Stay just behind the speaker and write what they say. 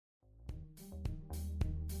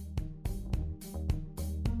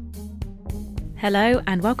Hello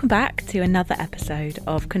and welcome back to another episode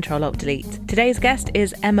of Control-Alt-Delete. Today's guest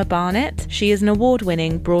is Emma Barnett. She is an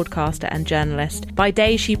award-winning broadcaster and journalist. By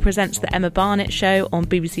day, she presents The Emma Barnett Show on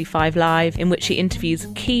BBC 5 Live, in which she interviews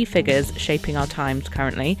key figures shaping our times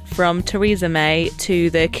currently, from Theresa May to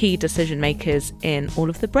the key decision-makers in all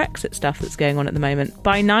of the Brexit stuff that's going on at the moment.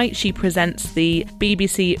 By night, she presents the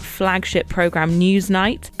BBC flagship programme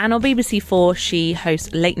Newsnight, and on BBC 4, she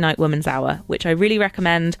hosts Late Night Women's Hour, which I really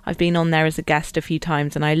recommend. I've been on there as a guest a few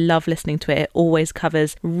times and I love listening to it. It always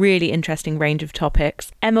covers a really interesting range of topics.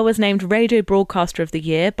 Emma was named Radio Broadcaster of the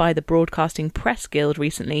Year by the Broadcasting Press Guild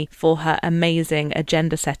recently for her amazing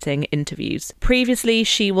agenda-setting interviews. Previously,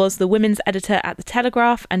 she was the women's editor at The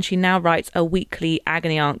Telegraph, and she now writes a weekly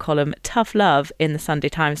agony aunt column, Tough Love, in the Sunday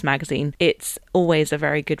Times magazine. It's always a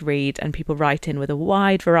very good read and people write in with a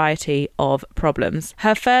wide variety of problems.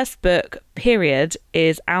 Her first book, Period,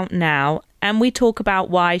 is out now, and we talk about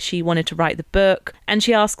why she wanted to write the book, and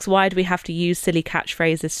she asks, why do we have to use silly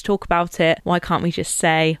catchphrases to talk about it? Why can't we just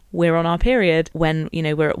say we're on our period when,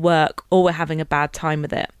 we're at work or we're having a bad time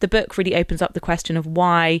with it? The book really opens up the question of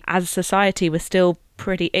why, as a society, we're still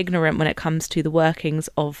pretty ignorant when it comes to the workings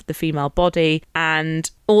of the female body, and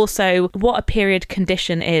also what a period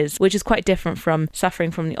condition is, which is quite different from suffering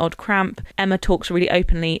from the odd cramp. Emma talks really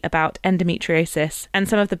openly about endometriosis and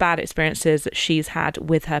some of the bad experiences that she's had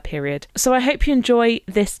with her period. So I hope you enjoy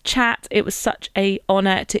this chat. It was such an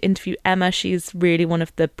honour to interview Emma. She's really one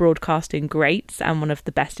of the broadcasting greats and one of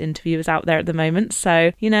the best interviewers out there at the moment.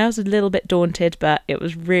 So, I was a little bit daunted, but it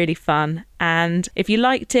was really fun. And if you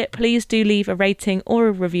liked it, please do leave a rating or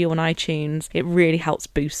a review on iTunes. It really helps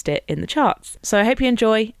boost it in the charts. So I hope you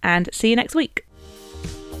enjoy and see you next week.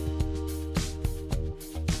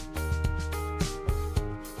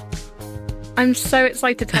 I'm so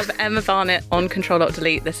excited to have Emma Barnett on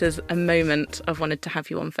Control-Alt-Delete. This is a moment I've wanted to have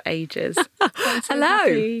you on for ages. Hello.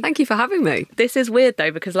 Happy. Thank you for having me. This is weird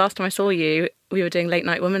though, because last time I saw you, we were doing Late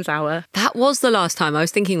Night Women's Hour. That was the last time. I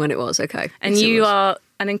was thinking when it was. Okay. And yes, you are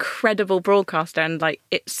an incredible broadcaster and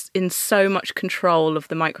it's in so much control of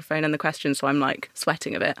the microphone and the questions, so I'm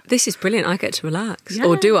sweating a bit. This is brilliant. I get to relax. Yeah.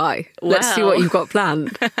 Or do I? Well, let's see what you've got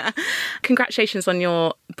planned. Congratulations on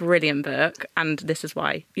your brilliant book, and this is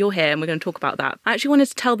why you're here and we're going to talk about that. I actually wanted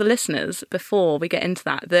to tell the listeners before we get into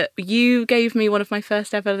that you gave me one of my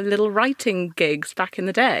first ever little writing gigs back in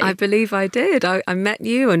the day. I believe I did. I met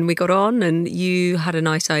you and we got on, and you had a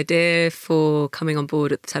nice idea for coming on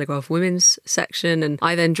board at the Telegraph Women's section, and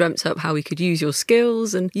I then dreamt up how we could use your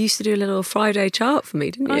skills, and you used to do a little Friday chart for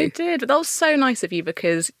me, didn't you? I did. But that was so nice of you,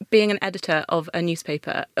 because being an editor of a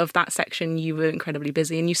newspaper of that section, you were incredibly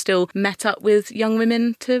busy and you still met up with young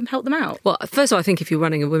women to help them out. Well, first of all, I think if you're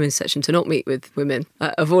running a women's section, to not meet with women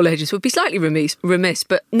of all ages would be slightly remiss.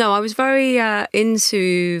 But no, I was very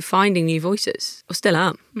into finding new voices, or still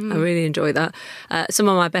am. I really enjoy that. Some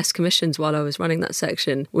of my best commissions while I was running that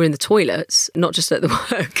section were in the toilets, not just at the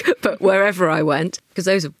work, but wherever I went, because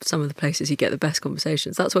those are some of the places you get the best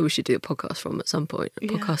conversations. That's where we should do a podcast from at some point. A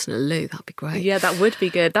podcast in a loo, that'd be great. Yeah, that would be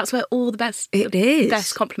good. That's where all the best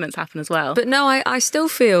compliments happen as well. But no, I still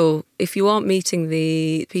feel if you aren't meeting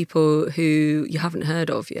the people who you haven't heard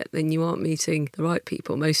of yet, then you aren't meeting the right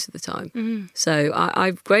people most of the time. So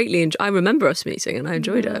I've greatly enjoyed. I remember us meeting and I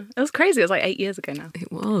enjoyed it. It was crazy. It was 8 years ago now. It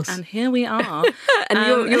was. And here we are.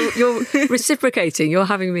 And you're reciprocating. You're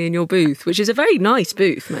having me in your booth, which is a very nice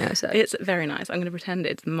booth, may I say. It's very nice. I'm going to pretend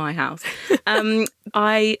it's my house.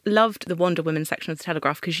 I loved the Wonder Woman section of the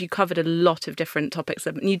Telegraph because you covered a lot of different topics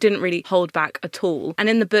and you didn't really hold back at all. And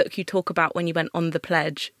in the book, you talk about when you went on the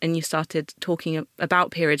pledge and you started talking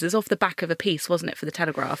about periods. It was off the back of a piece, wasn't it, for the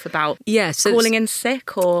Telegraph about calling in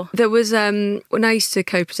sick or... There was, when I used to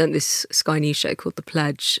co-present this Sky News show called The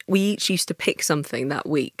Pledge, we each used to pick something that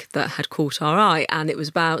week that had caught our eye, and it was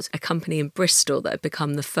about a company in Bristol that had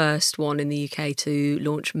become the first one in the UK to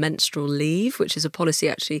launch menstrual leave, which is a policy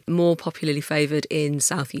actually more popularly favoured in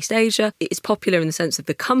Southeast Asia. It's popular in the sense that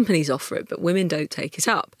the companies offer it, but women don't take it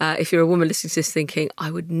up. If you're a woman listening to this thinking,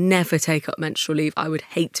 I would never take up menstrual leave, I would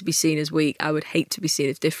hate to be seen as weak, I would hate to be seen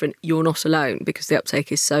as different, you're not alone because the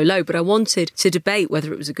uptake is so low. But I wanted to debate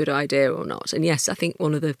whether it was a good idea or not. And yes, I think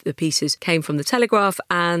one of the pieces came from the Telegraph,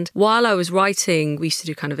 and while I was writing, we used to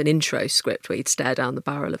do kind of an intro script where you'd stare down the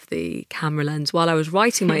barrel of the camera lens. While I was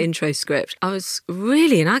writing my intro script, I was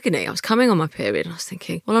really in agony. I was coming on my period and I was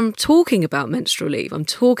thinking, well, I'm talking about menstrual leave. I'm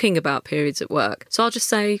talking about periods at work. So I'll just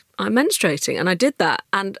say, I'm menstruating. And I did that.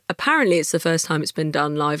 And apparently it's the first time it's been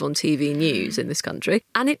done live on TV news in this country.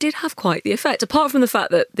 And it did have quite the effect. Apart from the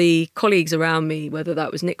fact that the colleagues around me, whether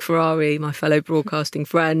that was Nick Ferrari, my fellow broadcasting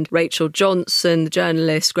friend, Rachel Johnson, the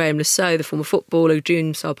journalist, Graham Lasso, the former footballer,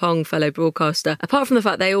 June Sarpong, fellow broadcaster, apart from the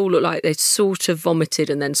fact they all looked like they'd sort of vomited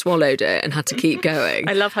and then swallowed it and had to keep going.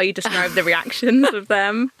 I love how you describe the reactions of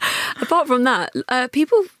them. Apart from that,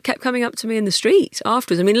 people kept coming up to me in the street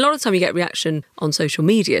afterwards. I mean, a lot of the time you get reaction on social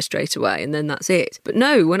media straight away and then that's it. But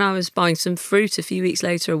no, when I was buying some fruit a few weeks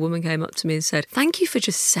later, a woman came up to me and said, thank you for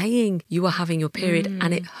just saying you were having your period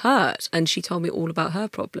and it hurt. And she told me all about her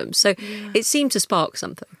problems. So it seemed to spark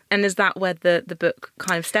something. And is that where the book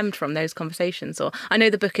kind of stemmed from, those conversations? Or I know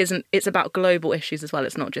the book it's about global issues as well.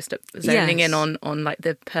 It's not just zoning in on like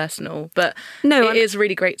the personal, but it is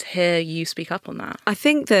really great to hear you speak up on that. I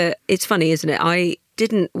think that it's funny, isn't it? I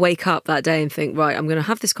didn't wake up that day and think, right, I'm going to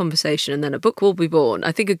have this conversation and then a book will be born.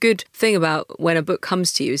 I think a good thing about when a book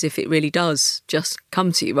comes to you is if it really does just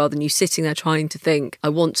come to you rather than you sitting there trying to think, I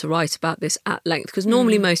want to write about this at length. Because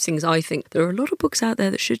normally most things I think, there are a lot of books out there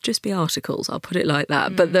that should just be articles, I'll put it like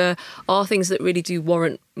that. But there are things that really do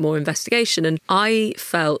warrant more investigation. And I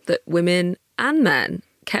felt that women and men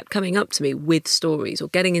kept coming up to me with stories or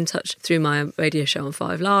getting in touch through my radio show on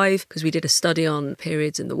 5 Live, because we did a study on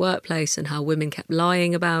periods in the workplace and how women kept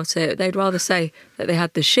lying about it. They'd rather say that they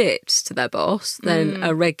had the shits to their boss than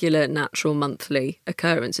a regular, natural, monthly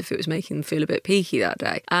occurrence if it was making them feel a bit peaky that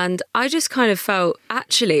day. And I just kind of felt,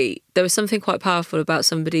 actually, there was something quite powerful about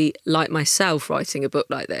somebody like myself writing a book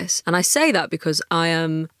like this. And I say that because I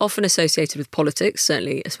am often associated with politics,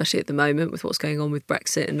 certainly, especially at the moment with what's going on with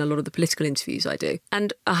Brexit and a lot of the political interviews I do.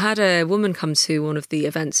 And I had a woman come to one of the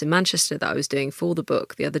events in Manchester that I was doing for the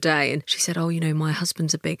book the other day. And she said, oh, you know, my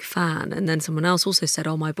husband's a big fan. And then someone else also said,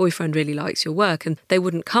 oh, my boyfriend really likes your work and they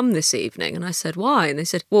wouldn't come this evening. And I said, why? And they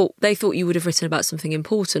said, well, they thought you would have written about something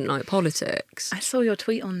important like politics. I saw your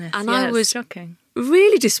tweet on this. And I was shocking.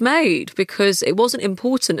 Really dismayed because it wasn't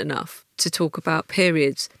important enough to talk about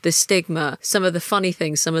periods, the stigma, some of the funny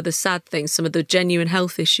things, some of the sad things, some of the genuine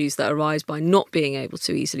health issues that arise by not being able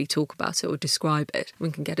to easily talk about it or describe it.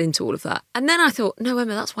 We can get into all of that. And then I thought, no,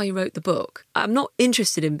 Emma, that's why you wrote the book. I'm not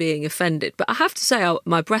interested in being offended, but I have to say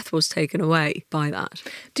my breath was taken away by that.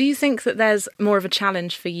 Do you think that there's more of a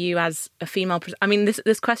challenge for you as a female? I mean,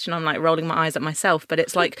 this question, I'm like rolling my eyes at myself, but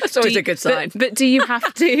it's like... That's always a good sign. But do you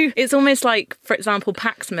have to... It's almost like, for example,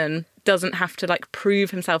 Paxman doesn't have to like prove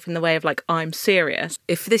himself in the way of like, I'm serious.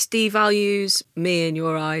 If this devalues me in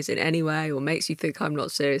your eyes in any way or makes you think I'm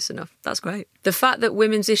not serious enough, that's great. The fact that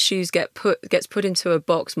women's issues gets put into a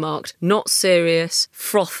box marked not serious,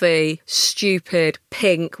 frothy, stupid,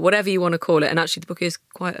 pink, whatever you want to call it, and actually the book is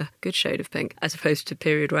quite a good shade of pink as opposed to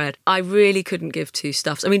period red. I really couldn't give two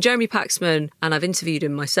stuffs. I mean, Jeremy Paxman, and I've interviewed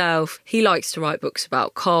him myself, he likes to write books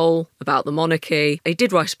about coal, about the monarchy. He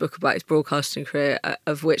did write a book about his broadcasting career,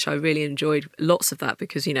 of which I really enjoyed lots of that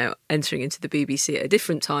because, you know, entering into the BBC at a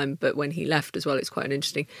different time, but when he left as well, it's quite an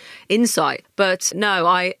interesting insight. But no,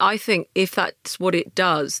 I think if that's what it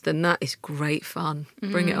does, then that is great fun.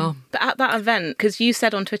 Bring it on. But at that event, because you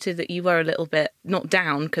said on Twitter that you were a little bit, not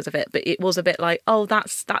down because of it, but it was a bit like, oh,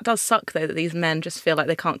 that does suck though, that these men just feel like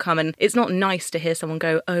they can't come. And it's not nice to hear someone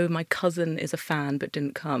go, oh, my cousin is a fan but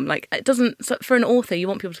didn't come. Like, it doesn't, for an author, you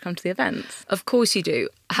want people to come to the events. Of course you do.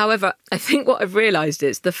 However, I think what I've realised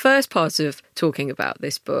is the first part of talking about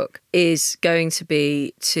this book is going to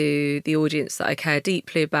be to the audience that I care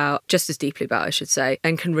deeply about, just as deeply about, I should say,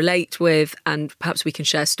 and can relate with, and perhaps we can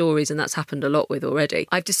share stories, and that's happened a lot with already.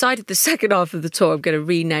 I've decided the second half of the tour I'm going to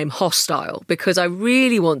rename Hostile because I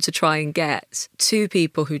really want to try and get to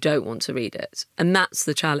people who don't want to read it. And that's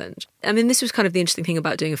the challenge. I mean, this was kind of the interesting thing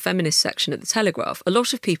about doing a feminist section at the Telegraph. A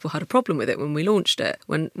lot of people had a problem with it when we launched it,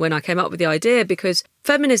 when I came up with the idea, because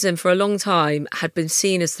feminism for a long time had been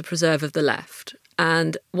seen as the preserve of the left.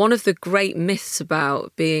 And one of the great myths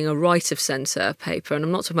about being a right of centre paper, and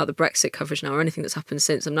I'm not talking about the Brexit coverage now or anything that's happened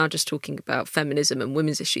since, I'm now just talking about feminism and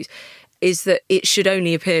women's issues, is that it should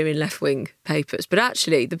only appear in left-wing papers. But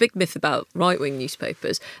actually, the big myth about right-wing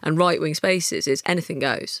newspapers and right-wing spaces is anything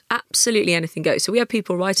goes. Absolutely anything goes. So we have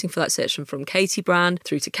people writing for that section from Katie Brand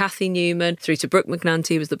through to Cathy Newman, through to Brooke McNanty,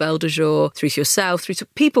 who was the Belle de Jour, through to yourself, through to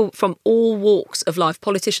people from all walks of life,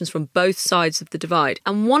 politicians from both sides of the divide.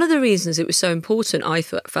 And one of the reasons it was so important, I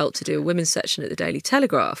felt, to do a women's section at the Daily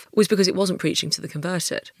Telegraph was because it wasn't preaching to the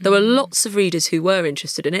converted. There were lots of readers who were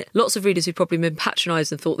interested in it, lots of readers who probably been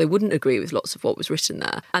patronised and thought they wouldn't agree with lots of what was written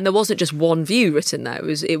there. And there wasn't just one view written there.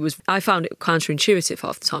 It was I found it counterintuitive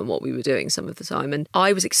half the time what we were doing some of the time. And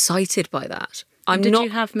I was excited by that. Did you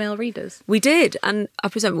have male readers? We did, and I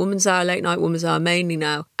present Woman's Hour, Late Night Woman's Hour mainly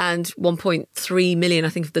now, and 1.3 million, I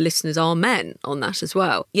think, of the listeners are men on that as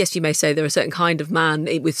well. Yes, you may say they're a certain kind of man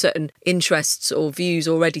with certain interests or views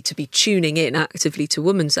already to be tuning in actively to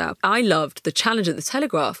Woman's Hour. I loved the challenge at the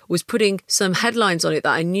Telegraph was putting some headlines on it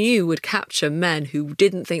that I knew would capture men who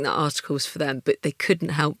didn't think that article was for them, but they couldn't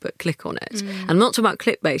help but click on it. And I'm not talking about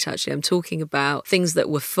clickbait, actually. I'm talking about things that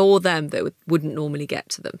were for them that wouldn't normally get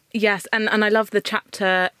to them. Yes, and I love the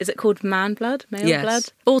chapter, is it called Man Blood? Male blood?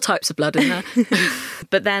 All types of blood in there.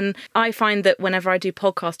 But then I find that whenever I do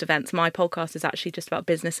podcast events, my podcast is actually just about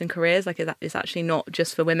business and careers. Like, it's actually not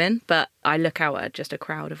just for women, but I look out at just a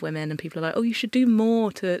crowd of women and people are like, oh, you should do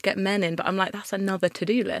more to get men in. But I'm like, that's another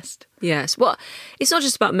to-do list. Yes. Well, it's not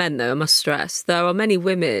just about men, though, I must stress. There are many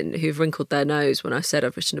women who've wrinkled their nose when I said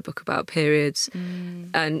I've written a book about periods,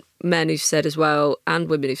 and men who've said as well, and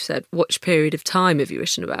women who've said, which period of time have you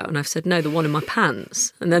written about? And I've said, no, the one in my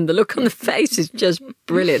pants. And then the look on the face is just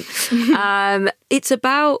brilliant. It's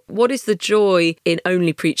about what is the joy in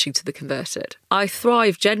only preaching to the converted. I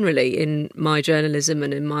thrive generally in my journalism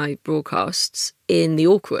and in my broadcasts in the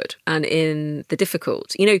awkward and in the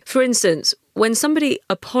difficult. You know, for instance, when somebody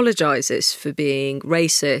apologises for being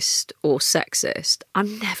racist or sexist,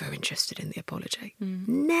 I'm never interested in the apology.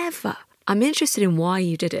 Never. I'm interested in why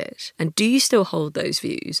you did it. And do you still hold those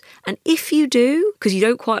views? And if you do, because you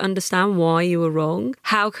don't quite understand why you were wrong,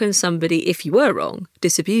 how can somebody, if you were wrong,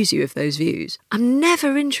 disabuse you of those views? I'm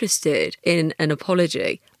never interested in an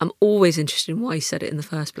apology. I'm always interested in why you said it in the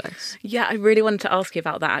first place. Yeah, I really wanted to ask you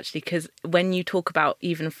about that, actually, because when you talk about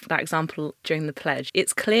even that example during the pledge,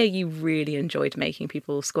 it's clear you really enjoyed making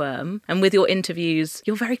people squirm. And with your interviews,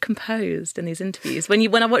 you're very composed in these interviews.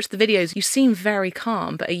 When I watch the videos, you seem very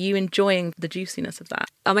calm, but are you enjoying the juiciness of that?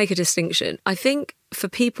 I'll make a distinction. I think for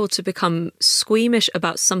people to become squeamish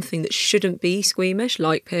about something that shouldn't be squeamish,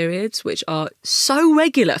 like periods, which are so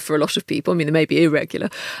regular for a lot of people. I mean, they may be irregular,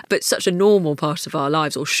 but such a normal part of our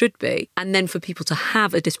lives, or should be. And then for people to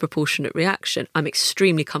have a disproportionate reaction, I'm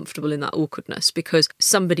extremely comfortable in that awkwardness because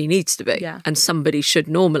somebody needs to be, and somebody should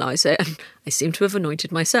normalise it. And I seem to have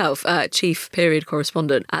anointed myself chief period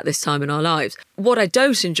correspondent at this time in our lives. What I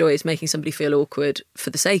don't enjoy is making somebody feel awkward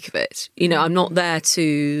for the sake of it. You know, I'm not there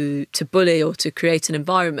to bully or to create an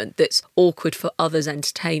environment that's awkward for others'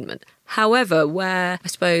 entertainment. However, where I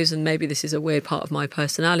suppose, and maybe this is a weird part of my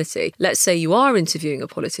personality, let's say you are interviewing a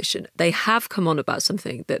politician, they have come on about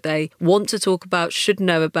something that they want to talk about, should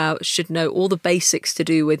know all the basics to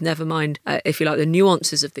do with, never mind, if you like, the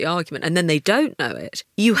nuances of the argument, and then they don't know it.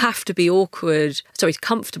 You have to be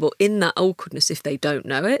comfortable in that awkwardness if they don't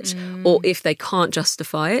know it or if they can't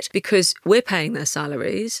justify it, because we're paying their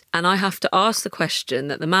salaries and I have to ask the question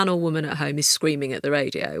that the man or woman at home is screaming at the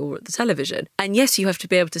radio or at the television. And yes, you have to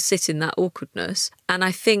be able to sit in that awkwardness. And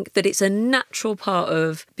I think that it's a natural part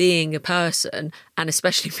of being a person, and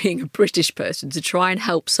especially being a British person, to try and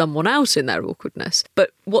help someone out in their awkwardness. But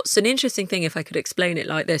what's an interesting thing, if I could explain it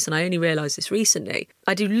like this, and I only realised this recently,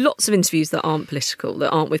 I do lots of interviews that aren't political, that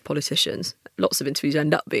aren't with politicians. Lots of interviews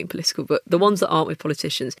end up being political, but the ones that aren't with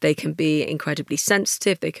politicians, they can be incredibly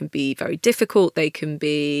sensitive, they can be very difficult, they can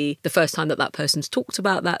be the first time that person's talked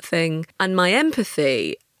about that thing. And my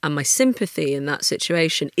empathy and my sympathy in that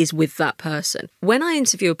situation is with that person. When I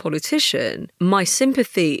interview a politician, my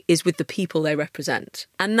sympathy is with the people they represent.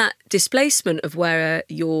 And that displacement of where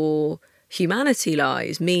your humanity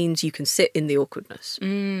lies means you can sit in the awkwardness.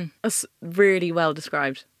 That's really well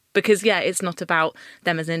described. Because, it's not about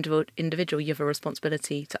them as an individual. You have a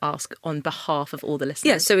responsibility to ask on behalf of all the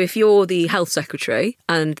listeners. Yeah, so if you're the health secretary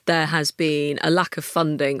and there has been a lack of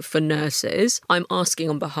funding for nurses, I'm asking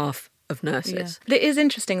on behalf of nurses. Yeah. But it is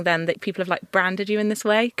interesting then that people have branded you in this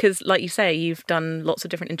way, because like you say, you've done lots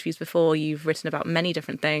of different interviews before, you've written about many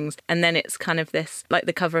different things, and then it's kind of this, like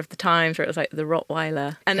the cover of the Times where it was the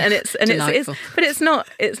Rottweiler, and it's but it's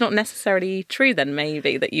not necessarily true then,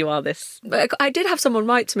 maybe, that you are this. But I did have someone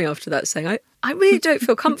write to me after that saying, I really don't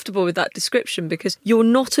feel comfortable with that description because you're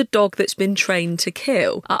not a dog that's been trained to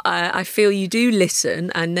kill. I feel you do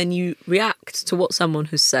listen and then you react to what someone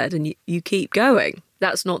has said and you keep going.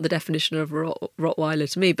 That's not the definition of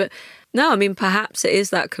Rottweiler to me. But no, I mean, perhaps it is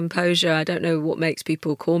that composure. I don't know what makes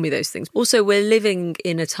people call me those things. Also, we're living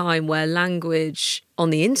in a time where language on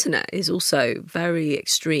the internet is also very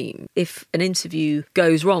extreme. If an interview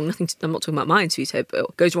goes wrong, I'm not talking about my interview today,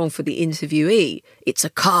 but goes wrong for the interviewee, it's a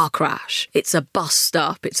car crash, it's a bust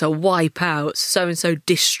up, it's a wipeout, so-and-so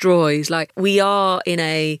destroys. We are in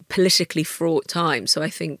a politically fraught time. So I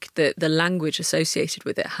think that the language associated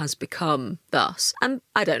with it has become thus. And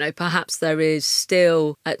I don't know, perhaps there is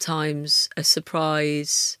still at times a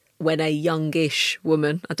surprise when a youngish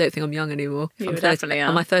woman, I don't think I'm young anymore. You definitely are.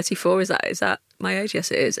 Am I 34? Is that my age?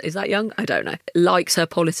 Yes, it is. Is that young? I don't know. Likes her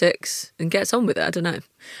politics and gets on with it. I don't know.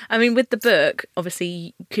 I mean, with the book,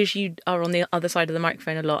 obviously, because you are on the other side of the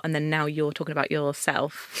microphone a lot, and then now you're talking about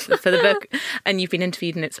yourself for the book, and you've been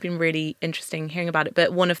interviewed, and it's been really interesting hearing about it.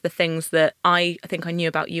 But one of the things that I think I knew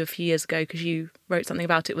about you a few years ago, because you wrote something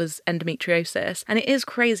about it, was endometriosis. And it is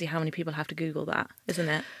crazy how many people have to Google that, isn't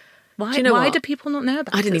it? Why do people not know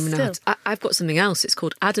about it? I didn't even know. I've got something else. It's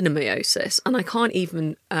called adenomyosis, and I can't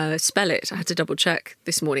even spell it. I had to double check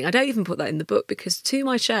this morning. I don't even put that in the book because, to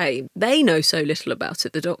my shame, they know so little about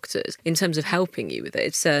it, the doctors, in terms of helping you with it.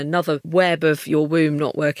 It's another web of your womb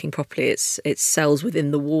not working properly. It's cells within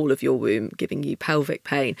the wall of your womb giving you pelvic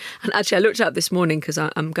pain. And actually, I looked it up this morning because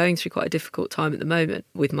I'm going through quite a difficult time at the moment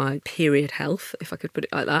with my period health, if I could put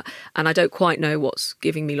it like that. And I don't quite know what's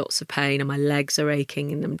giving me lots of pain, and my legs are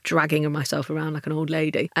aching, and I'm dragging myself around like an old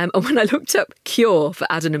lady. And when I looked up cure for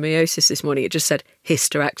adenomyosis this morning, it just said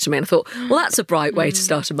hysterectomy. And I thought, well, that's a bright way to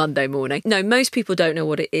start a Monday morning. No, most people don't know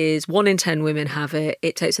what it is. 1 in 10 women have it.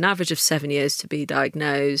 It takes an average of 7 years to be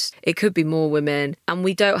diagnosed. It could be more women. And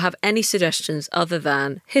we don't have any suggestions other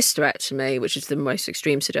than hysterectomy, which is the most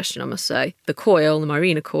extreme suggestion, I must say. The coil, the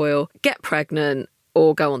Mirena coil, get pregnant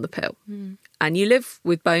or go on the pill. And you live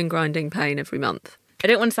with bone grinding pain every month. I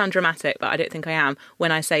don't want to sound dramatic, but I don't think I am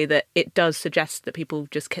when I say that it does suggest that people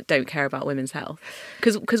just don't care about women's health.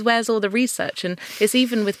 Because where's all the research? And it's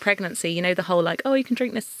even with pregnancy, you know, the whole like, oh, you can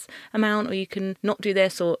drink this amount or you can not do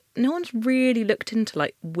this, or no one's really looked into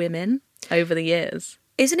like women over the years.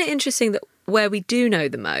 Isn't it interesting that where we do know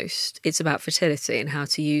the most, it's about fertility and how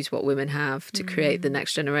to use what women have to create the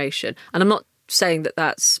next generation. And I'm not saying that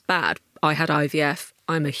that's bad. I had IVF.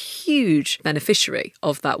 I'm a huge beneficiary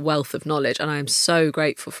of that wealth of knowledge, and I am so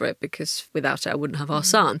grateful for it because without it I wouldn't have our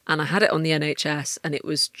son. And I had it on the NHS and it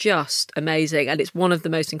was just amazing, and it's one of the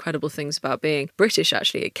most incredible things about being British.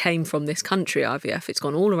 Actually, it came from this country, IVF. It's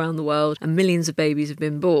gone all around the world and millions of babies have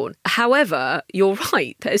been born. However, you're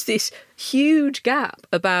right, there's this huge gap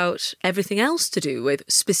about everything else to do with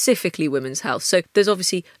specifically women's health. So there's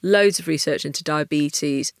obviously loads of research into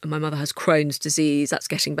diabetes. My mother has Crohn's disease. That's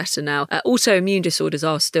getting better now. Autoimmune disorders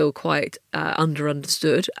are still quite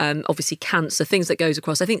understood. Obviously cancer, things that goes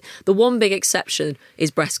across. I think the one big exception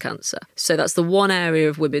is breast cancer. So that's the one area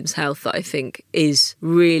of women's health that I think is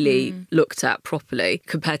really looked at properly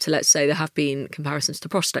compared to, let's say, there have been comparisons to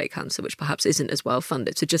prostate cancer, which perhaps isn't as well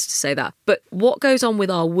funded. So just to say that. But what goes on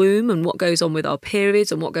with our womb and what goes on with our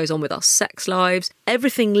periods and what goes on with our sex lives,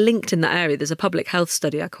 everything linked in that area. There's a public health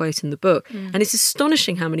study I quote in the book, and it's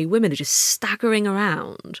astonishing how many women are just staggering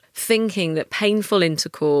around thinking that painful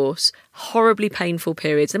intercourse, horribly painful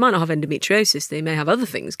periods, they might not have endometriosis, they may have other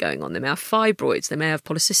things going on, they may have fibroids, they may have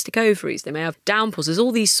polycystic ovaries, they may have downpours. There's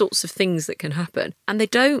all these sorts of things that can happen, and they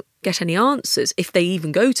don't get any answers if they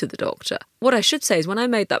even go to the doctor. What I should say is when I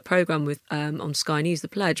made that programme with on Sky News, The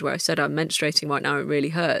Pledge, where I said I'm menstruating right now, it really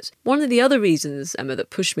hurts. One of the other reasons, Emma,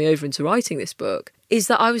 that pushed me over into writing this book is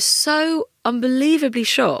that I was so unbelievably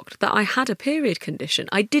shocked that I had a period condition.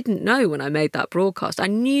 I didn't know when I made that broadcast. I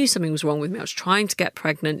knew something was wrong with me. I was trying to get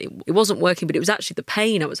pregnant. It wasn't working, but it was actually the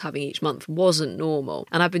pain I was having each month wasn't normal.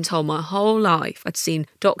 And I've been told my whole life, I'd seen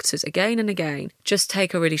doctors again and again, just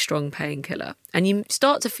take a really strong painkiller. And you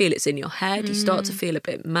start to feel it's in your head. You start to feel a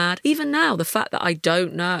bit mad. Even now, the fact that I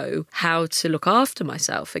don't know how to look after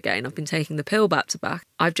myself again, I've been taking the pill back to back.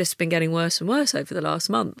 I've just been getting worse and worse over the last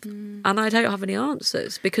month. And I don't have any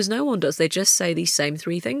answers because no one does. They just say these same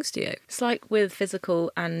three things to you. It's like with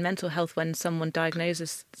physical and mental health, when someone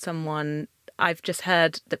diagnoses someone, I've just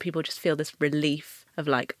heard that people just feel this relief of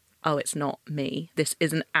like, oh, it's not me. This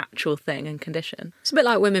is an actual thing and condition. It's a bit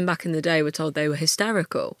like women back in the day were told they were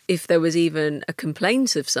hysterical. If there was even a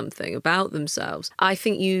complaint of something about themselves, I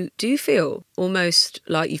think you do feel almost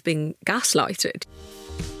like you've been gaslighted.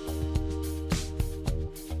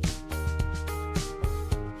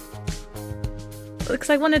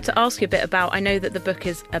 Because I wanted to ask you a bit about, I know that the book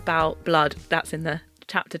is about blood, that's in the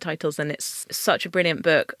chapter titles, and it's such a brilliant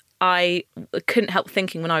book. I couldn't help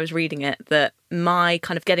thinking when I was reading it that my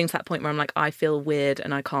kind of getting to that point where I'm like, I feel weird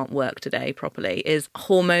and I can't work today properly is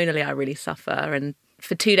hormonally I really suffer. And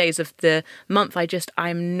for 2 days of the month,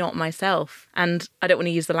 I'm not myself. And I don't want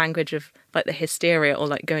to use the language of like the hysteria or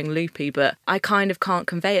like going loopy, but I kind of can't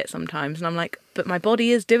convey it sometimes. And I'm like, but my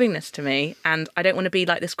body is doing this to me. And I don't want to be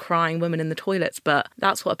like this crying woman in the toilets, but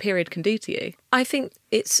that's what a period can do to you. I think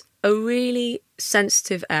it's a really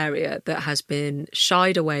sensitive area that has been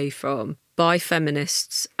shied away from by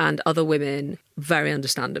feminists and other women very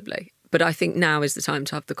understandably. But I think now is the time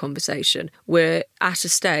to have the conversation. We're at a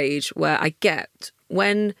stage where I get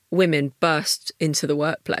when women burst into the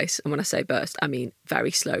workplace, and when I say burst, I mean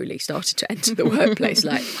very slowly started to enter the workplace,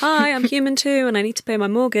 like, hi, I'm human too, and I need to pay my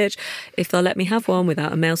mortgage if they'll let me have one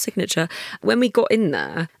without a male signature. When we got in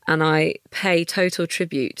there, and I pay total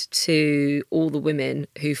tribute to all the women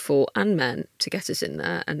who fought, and men, to get us in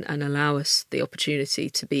there and allow us the opportunity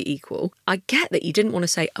to be equal, I get that you didn't want to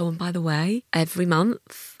say, oh, and by the way, every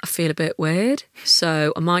month I feel a bit weird,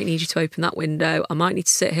 so I might need you to open that window. I might need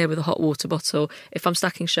to sit here with a hot water bottle. If I'm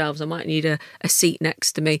stacking shelves, I might need a seat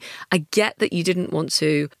next to me. I get that you didn't want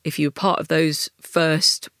to, if you were part of those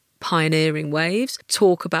first pioneering waves,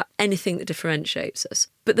 talk about anything that differentiates us.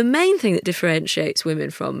 But the main thing that differentiates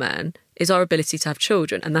women from men is our ability to have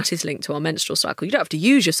children, and that is linked to our menstrual cycle. You don't have to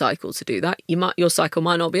use your cycle to do that. Your cycle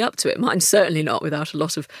might not be up to it. Mine's certainly not, without a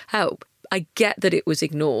lot of help. I get that it was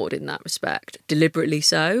ignored in that respect, deliberately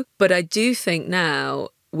so. But I do think now,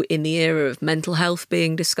 in the era of mental health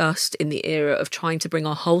being discussed, in the era of trying to bring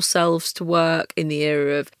our whole selves to work, in the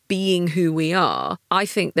era of being who we are, I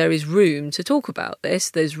think there is room to talk about this.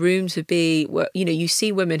 There's room to be, you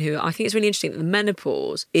see women who, I think it's really interesting that the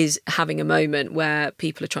menopause is having a moment where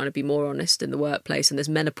people are trying to be more honest in the workplace, and there's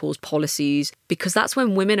menopause policies, because that's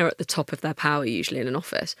when women are at the top of their power, usually in an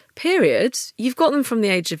office. Periods, you've got them from the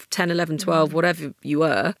age of 10, 11, 12, whatever you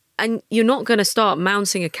were. And you're not going to start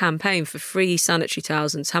mounting a campaign for free sanitary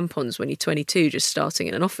towels and tampons when you're 22 just starting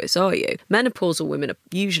in an office, are you? Menopausal women are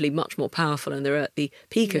usually much more powerful and they're at the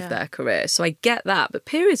peak of their career. So I get that, but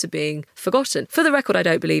periods are being forgotten. For the record, I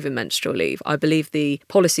don't believe in menstrual leave. I believe the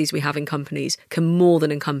policies we have in companies can more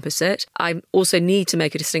than encompass it. I also need to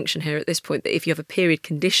make a distinction here at this point that if you have a period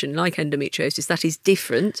condition like endometriosis, that is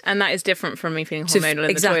different. And that is different from me feeling hormonal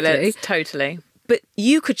in the toilet. Totally. But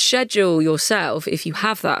you could schedule yourself, if you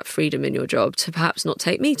have that freedom in your job, to perhaps not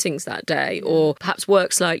take meetings that day or perhaps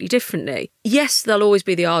work slightly differently. Yes, there'll always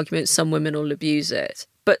be the argument some women will abuse it.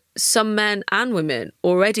 But some men and women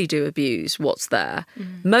already do abuse what's there.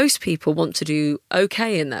 Most people want to do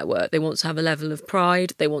okay in their work. They want to have a level of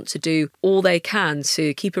pride. They want to do all they can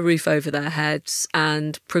to keep a roof over their heads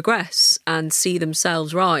and progress and see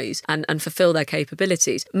themselves rise and fulfill their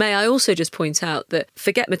capabilities. May I also just point out that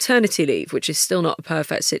forget maternity leave, which is still not a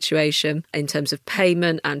perfect situation in terms of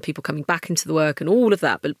payment and people coming back into the work and all of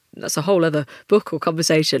that, but that's a whole other book or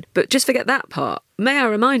conversation. But just forget that part. May I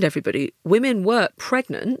remind everybody, women work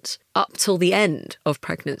pregnant up till the end of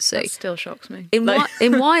pregnancy. That still shocks me. In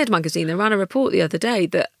Wired magazine, they ran a report the other day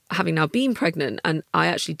that, having now been pregnant, and I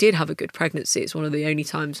actually did have a good pregnancy, it's one of the only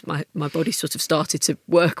times my body sort of started to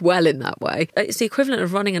work well in that way. It's the equivalent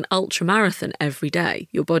of running an ultra marathon every day,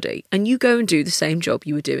 your body, and you go and do the same job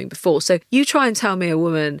you were doing before. So you try and tell me a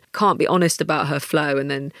woman can't be honest about her flow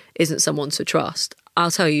and then isn't someone to trust. I'll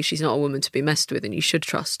tell you, she's not a woman to be messed with, and you should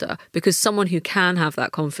trust her, because someone who can have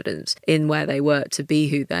that confidence in where they work to be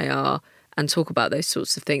who they are and talk about those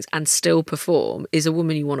sorts of things and still perform is a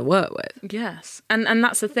woman you want to work with. Yes. And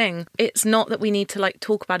that's the thing. It's not that we need to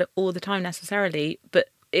talk about it all the time necessarily, but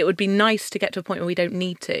it would be nice to get to a point where we don't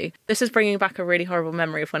need to. This is bringing back a really horrible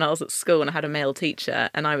memory of when I was at school and I had a male teacher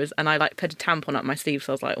and I put a tampon up my sleeve.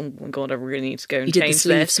 So I was like, oh my God, I really need to go and change this.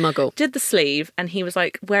 You did the sleeve smuggle. Did the sleeve. And he was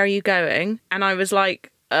like, where are you going? And I was like,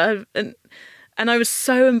 and I was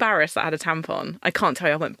so embarrassed that I had a tampon. I can't tell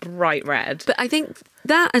you, I went bright red. But I think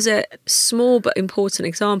that as a small but important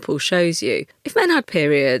example shows you, if men had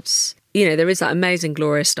periods, there is that amazing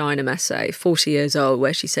Gloria Steinem essay, 40 years old,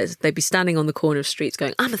 where she says they'd be standing on the corner of streets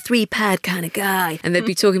going, I'm a 3-pad kind of guy. And they'd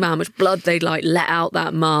be talking about how much blood they'd let out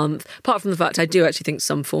that month. Apart from the fact I do actually think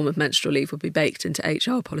some form of menstrual leave would be baked into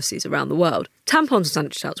HR policies around the world. Tampons and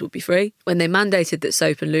sanitary towels would be free. When they mandated that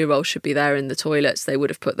soap and loo rolls should be there in the toilets, they would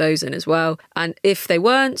have put those in as well. And if they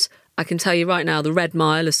weren't, I can tell you right now, the red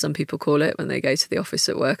mile, as some people call it, when they go to the office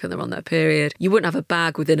at work and they're on their period, you wouldn't have a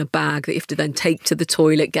bag within a bag that you have to then take to the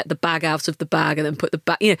toilet, get the bag out of the bag and then put the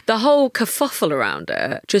bag, the whole kerfuffle around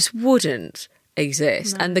it just wouldn't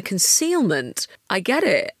exist. No. And the concealment, I get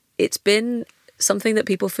it. It's been something that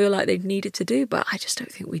people feel like they've needed to do, but I just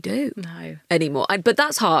don't think we do anymore. But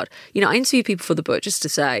that's hard. I interview people for the book just to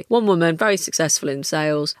say, one woman, very successful in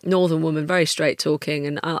sales, northern woman, very straight talking,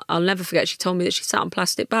 and I'll never forget, she told me that she sat on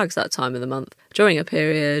plastic bags that time of the month during a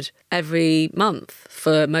period every month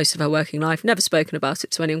for most of her working life, never spoken about it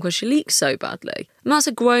to anyone because she leaks so badly. And that's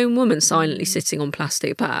a grown woman silently sitting on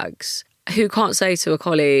plastic bags who can't say to a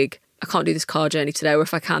colleague, I can't do this car journey today, or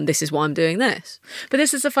if I can, this is why I'm doing this. But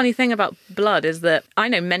this is the funny thing about blood, is that I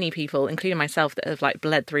know many people, including myself, that have like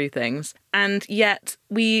bled through things. And yet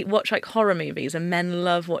we watch like horror movies and men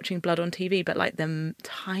love watching blood on TV, but like the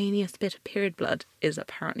tiniest bit of period blood is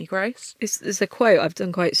apparently gross. There's a quote, I've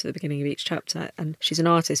done quotes at the beginning of each chapter, and she's an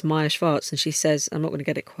artist, Maya Schwartz, and she says, I'm not going to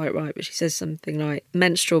get it quite right, but she says something like,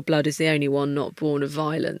 menstrual blood is the only one not born of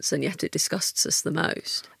violence, and yet it disgusts us the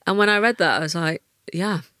most. And when I read that, I was like,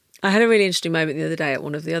 yeah. I had a really interesting moment the other day at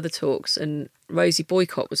one of the other talks, and Rosie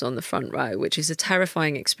Boycott was on the front row, which is a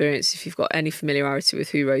terrifying experience if you've got any familiarity with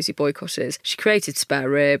who Rosie Boycott is. She created Spare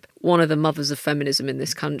Rib, one of the mothers of feminism in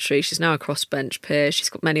this country. She's now a crossbench peer.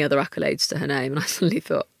 She's got many other accolades to her name. And I suddenly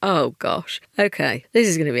thought, oh gosh, okay, this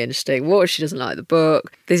is going to be interesting. What if she doesn't like the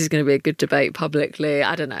book? This is going to be a good debate publicly.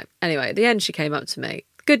 I don't know. Anyway, at the end, she came up to me.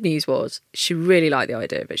 Good news was she really liked the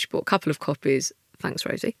idea of it. She bought a couple of copies. Thanks,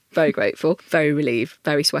 Rosie. Very grateful, very relieved,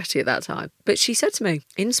 very sweaty at that time. But she said to me,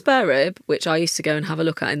 in Spare Rib, which I used to go and have a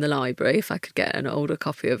look at in the library if I could get an older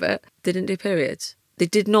copy of it, didn't do periods. They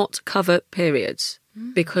did not cover periods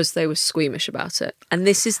because they were squeamish about it. And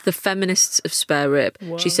this is the feminists of Spare Rib.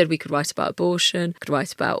 Whoa. She said we could write about abortion, could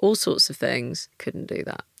write about all sorts of things, couldn't do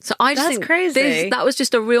that. So I just think crazy. That was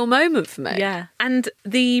just a real moment for me. Yeah. And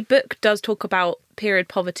the book does talk about period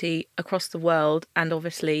poverty across the world, and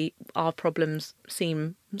obviously our problems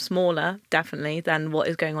seem smaller, definitely, than what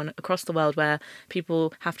is going on across the world, where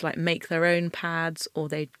people have to like make their own pads, or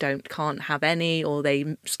they can't have any, or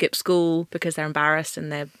they skip school because they're embarrassed,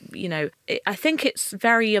 and they're, you know, I think it's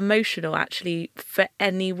very emotional actually for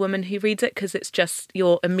any woman who reads it, because it's just,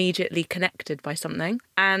 you're immediately connected by something.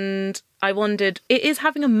 And I wondered, it is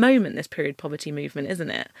having a moment, this period poverty movement,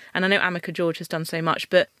 isn't it? And I know Amika George has done so much,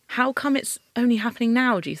 but how come it's only happening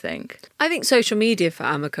now, do you think? I think social media for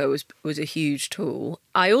Amika was a huge tool.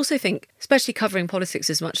 I also think, especially covering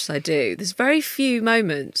politics as much as I do, there's very few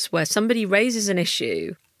moments where somebody raises an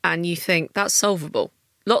issue and you think that's solvable.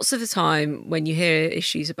 Lots of the time when you hear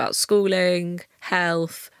issues about schooling,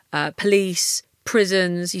 health, police,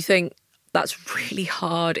 prisons, you think, that's really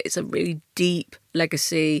hard. It's a really deep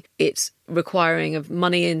legacy. It's requiring of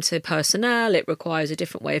money into personnel. It requires a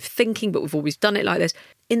different way of thinking, but we've always done it like this.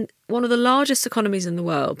 In one of the largest economies in the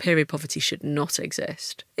world, period poverty should not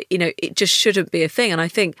exist. You know, it just shouldn't be a thing. And I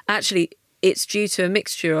think actually it's due to a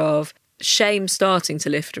mixture of shame starting to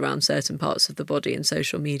lift around certain parts of the body and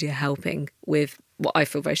social media helping with what I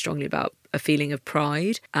feel very strongly about, a feeling of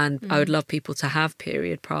pride. And I would love people to have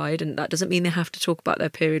period pride. And that doesn't mean they have to talk about their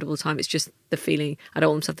period all the time. It's just the feeling, I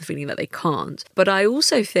don't want them to have the feeling that they can't. But I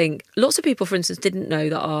also think lots of people, for instance, didn't know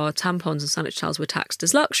that our tampons and sanitary towels were taxed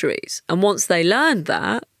as luxuries. And once they learned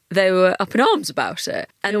that, they were up in arms about it.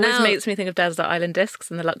 And it always now, makes me think of Desert Island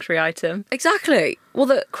Discs and the luxury item. Exactly. Well,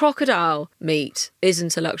 the crocodile meat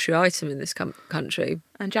isn't a luxury item in this country.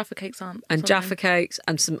 And Jaffa cakes aren't. And Jaffa cakes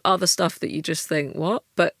and some other stuff that you just think, what?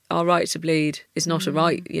 But our right to bleed is not a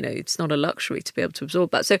right, you know, it's not a luxury to be able to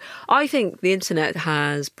absorb that. So I think the internet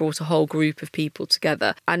has brought a whole group of people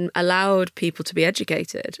together and allowed people to be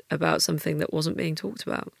educated about something that wasn't being talked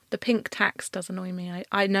about. The pink tax does annoy me.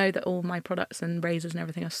 I know that all my products and razors and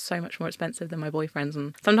everything are so much more expensive than my boyfriend's,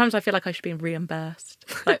 and sometimes I feel like I should be reimbursed.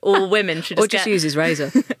 Like all women should just or just use his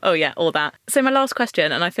razor. Oh yeah, all that. So my last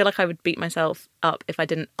question, and I feel like I would beat myself up if I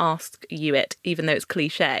didn't ask you it, even though it's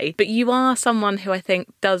cliche, but you are someone who I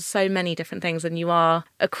think does so many different things, and you are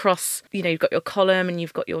across, you know, you've got your column and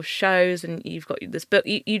you've got your shows and you've got this book.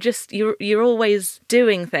 You're always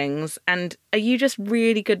doing things, and are you just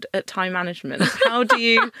really good at time management? Are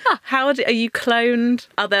you cloned?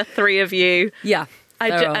 Are there three of you? Yeah.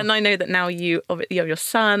 And I know that now you're your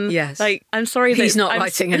son. Yes. Like, I'm sorry that he's not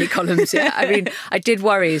writing any columns yet. I mean, I did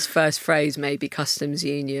worry his first phrase may be customs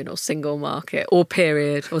union or single market or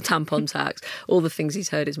period or tampon tax, all the things he's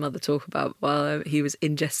heard his mother talk about while he was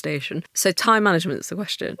in gestation. So time management's the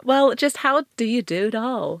question. Well, just how do you do it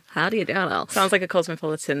all? How do you do it all? Sounds like a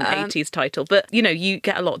Cosmopolitan 80s title. But, you know, you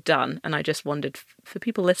get a lot done. And I just wondered, for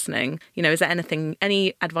people listening, you know, is there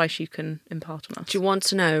any advice you can impart on us? Do you want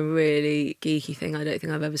to know a really geeky thing I don't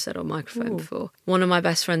think I've ever said on microphone before? One of my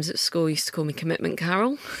best friends at school used to call me Commitment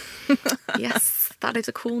Carol. Yes, that is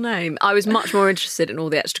a cool name. I was much more interested in all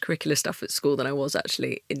the extracurricular stuff at school than I was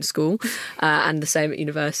actually in school, and the same at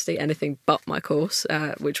university, anything but my course,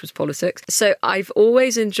 which was politics. So I've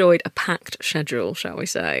always enjoyed a packed schedule, shall we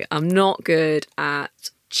say. I'm not good at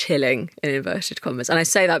chilling, in inverted commas, and I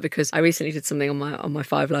say that because I recently did something on my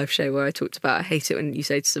 5 Live show where I talked about I hate it when you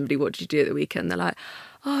say to somebody, what did you do at the weekend? They're like,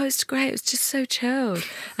 oh, it's great. It was just so chilled.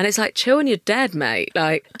 And it's like, chill when you're dead, mate.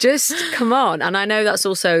 Like, just come on. And I know that's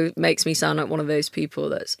also makes me sound like one of those people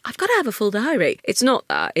that's, I've got to have a full diary. It's not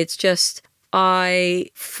that. It's just, I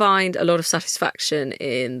find a lot of satisfaction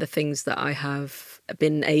in the things that I have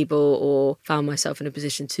been able or found myself in a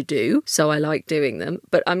position to do. So I like doing them.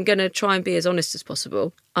 But I'm going to try and be as honest as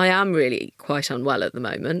possible. I am really quite unwell at the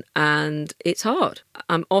moment and it's hard.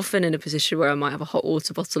 I'm often in a position where I might have a hot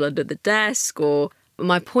water bottle under the desk, or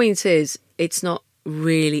my point is it's not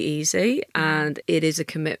really easy and it is a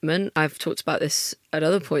commitment. I've talked about this at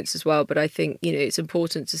other points as well, but I think, you know, it's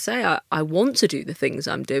important to say I want to do the things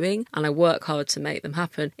I'm doing and I work hard to make them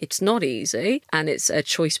happen. It's not easy and it's a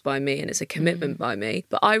choice by me and it's a commitment by me,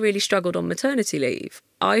 but I really struggled on maternity leave.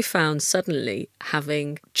 I found suddenly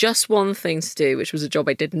having just one thing to do, which was a job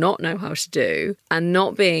I did not know how to do, and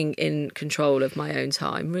not being in control of my own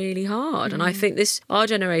time really hard. And I think our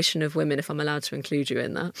generation of women, if I'm allowed to include you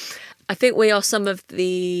in that, I think we are some of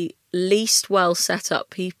the least well set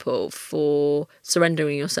up people for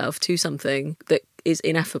surrendering yourself to something that is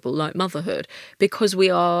ineffable like motherhood, because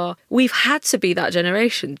we've had to be that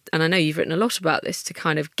generation, and I know you've written a lot about this, to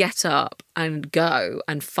kind of get up and go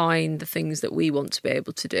and find the things that we want to be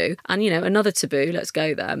able to do. And, you know, another taboo, let's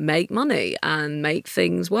go there, make money and make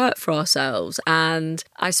things work for ourselves. And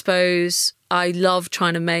I suppose I love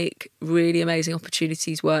trying to make really amazing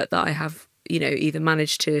opportunities work that I have, you know, either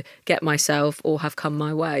managed to get myself or have come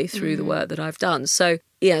my way through the work that I've done. So,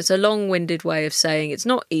 yeah, it's a long-winded way of saying it's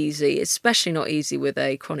not easy, especially not easy with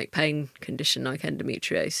a chronic pain condition like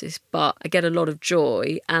endometriosis, but I get a lot of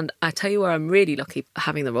joy. And I tell you where I'm really lucky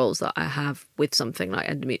having the roles that I have with something like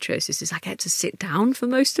endometriosis is I get to sit down for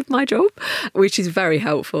most of my job, which is very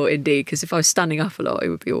helpful indeed, because if I was standing up a lot, it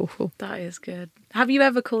would be awful. That is good. Have you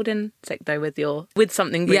ever called in sick though with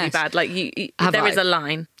something really bad? Like there is a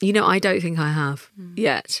line. You know, I don't think I have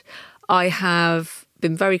yet. I have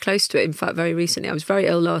been very close to it. In fact, very recently, I was very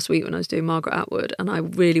ill last week when I was doing Margaret Atwood, and I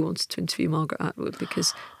really wanted to interview Margaret Atwood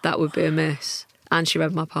because that would be a miss. And she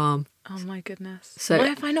read my palm. Oh my goodness. So, why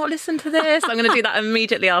have I not listened to this? I'm going to do that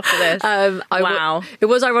immediately after this. Wow. It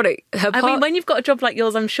was ironic. I mean, when you've got a job like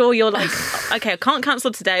yours, I'm sure you're like, okay, I can't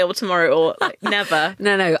cancel today or tomorrow or like never.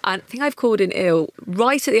 No. I think I've called in ill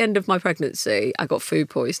right at the end of my pregnancy. I got food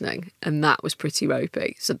poisoning and that was pretty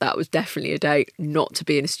ropey. So that was definitely a day not to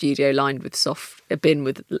be in a studio lined with a bin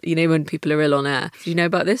with, you know, when people are ill on air. Do you know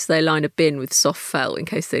about this? They line a bin with soft felt in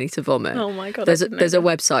case they need to vomit. Oh my God. There's a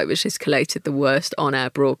website which has collated the worst on-air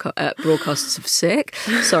broadcasts of sick.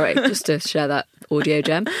 Sorry, just to share that audio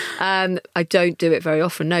gem. I don't do it very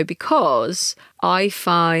often, no, because I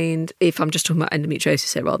find, if I'm just talking about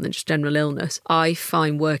endometriosis here rather than just general illness, I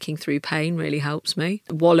find working through pain really helps me.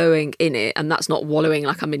 Wallowing in it, and that's not wallowing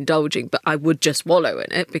like I'm indulging, but I would just wallow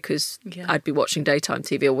in it because I'd be watching daytime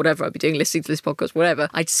TV or whatever I'd be doing, listening to this podcast, whatever.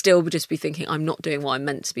 I'd still just be thinking I'm not doing what I'm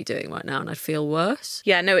meant to be doing right now, and I'd feel worse.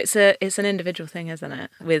 Yeah, no, it's an individual thing, isn't it?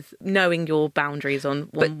 With knowing your boundaries on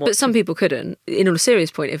but some people couldn't. In on a serious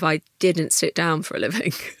point, if I didn't sit down for a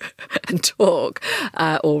living and talk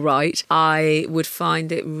or write, I would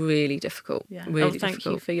find it really difficult. Yeah. Really thank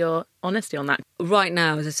difficult. you for your honesty on that. Right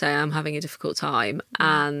now, as I say, I'm having a difficult time,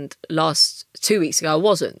 and last 2 weeks ago I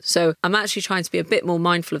wasn't. So I'm actually trying to be a bit more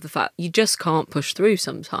mindful of the fact you just can't push through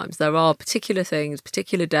sometimes. There are particular things,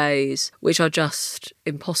 particular days, which are just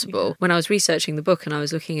impossible. Yeah. When I was researching the book and I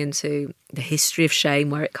was looking into the history of shame,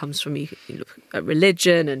 where it comes from, you look at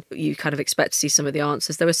religion and you kind of expect to see some of the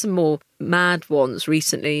answers. There were some more mad ones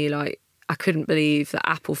recently, like I couldn't believe that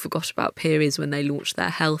Apple forgot about periods when they launched their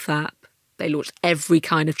health app. They launched every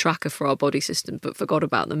kind of tracker for our body system, but forgot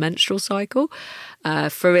about the menstrual cycle.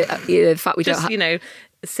 For it, the fact we just, don't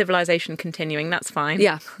civilization continuing, that's fine.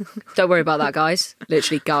 Yeah, don't worry about that, guys.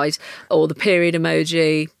 Literally, guys. Or the period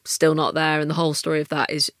emoji, still not there, and the whole story of that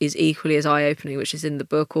is equally as eye-opening, which is in the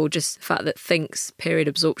book. Or just the fact that Thinx period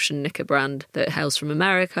absorption, Knicker brand that hails from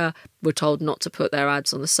America, were told not to put their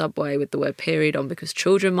ads on the subway with the word period on because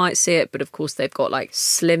children might see it. But of course, they've got like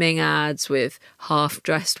slimming ads with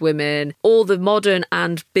half-dressed women. All the modern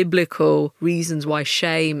and biblical reasons why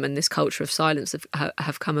shame and this culture of silence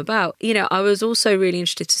have come about. You know, I was also really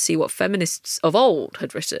interested to see what feminists of old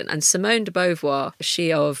had written. And Simone de Beauvoir,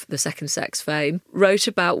 she of the Second Sex fame, wrote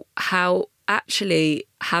about how actually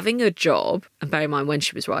having a job, and bear in mind when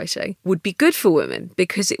she was writing, would be good for women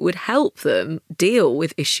because it would help them deal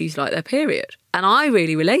with issues like their period. And I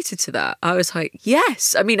really related to that. I was like,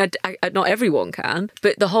 yes. I mean, not everyone can,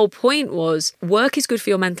 but the whole point was work is good for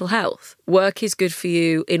your mental health. Work is good for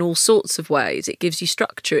you in all sorts of ways. It gives you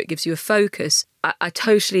structure. It gives you a focus. I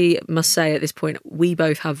totally must say at this point, we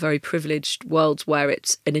both have very privileged worlds where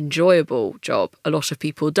it's an enjoyable job. A lot of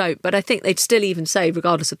people don't. But I think they'd still even say,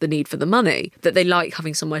 regardless of the need for the money, that they like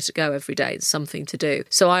having somewhere to go every day and something to do.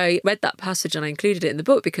 So I read that passage and I included it in the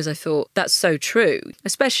book because I thought that's so true,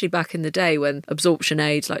 especially back in the day when absorption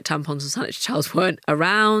aids like tampons and sanitary towels weren't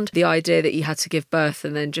around. The idea that you had to give birth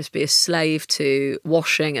and then just be a slave to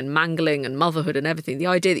washing and mangling and motherhood and everything. The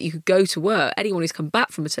idea that you could go to work, anyone who's come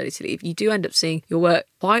back from maternity leave, you do end up seeing your work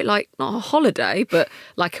quite like, not a holiday, but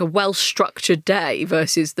like a well-structured day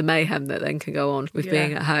versus the mayhem that then can go on with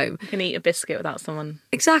being at home. You can eat a biscuit without someone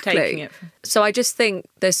exactly taking it. So I just think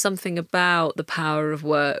there's something about the power of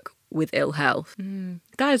work with ill health.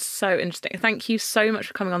 That is so interesting. Thank you so much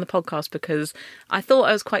for coming on the podcast because I thought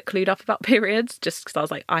I was quite clued up about periods just because I was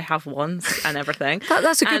like, I have ones and everything.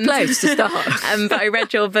 That's a good place to start. But I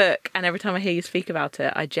read your book and every time I hear you speak about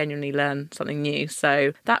it, I genuinely learn something new.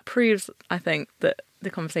 So that proves, I think, that the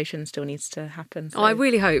conversation still needs to happen. So. Oh, I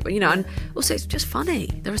really hope. And also it's just funny.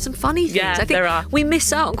 There are some funny things. Yeah, I think there are. We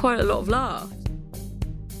miss out on quite a lot of laughs.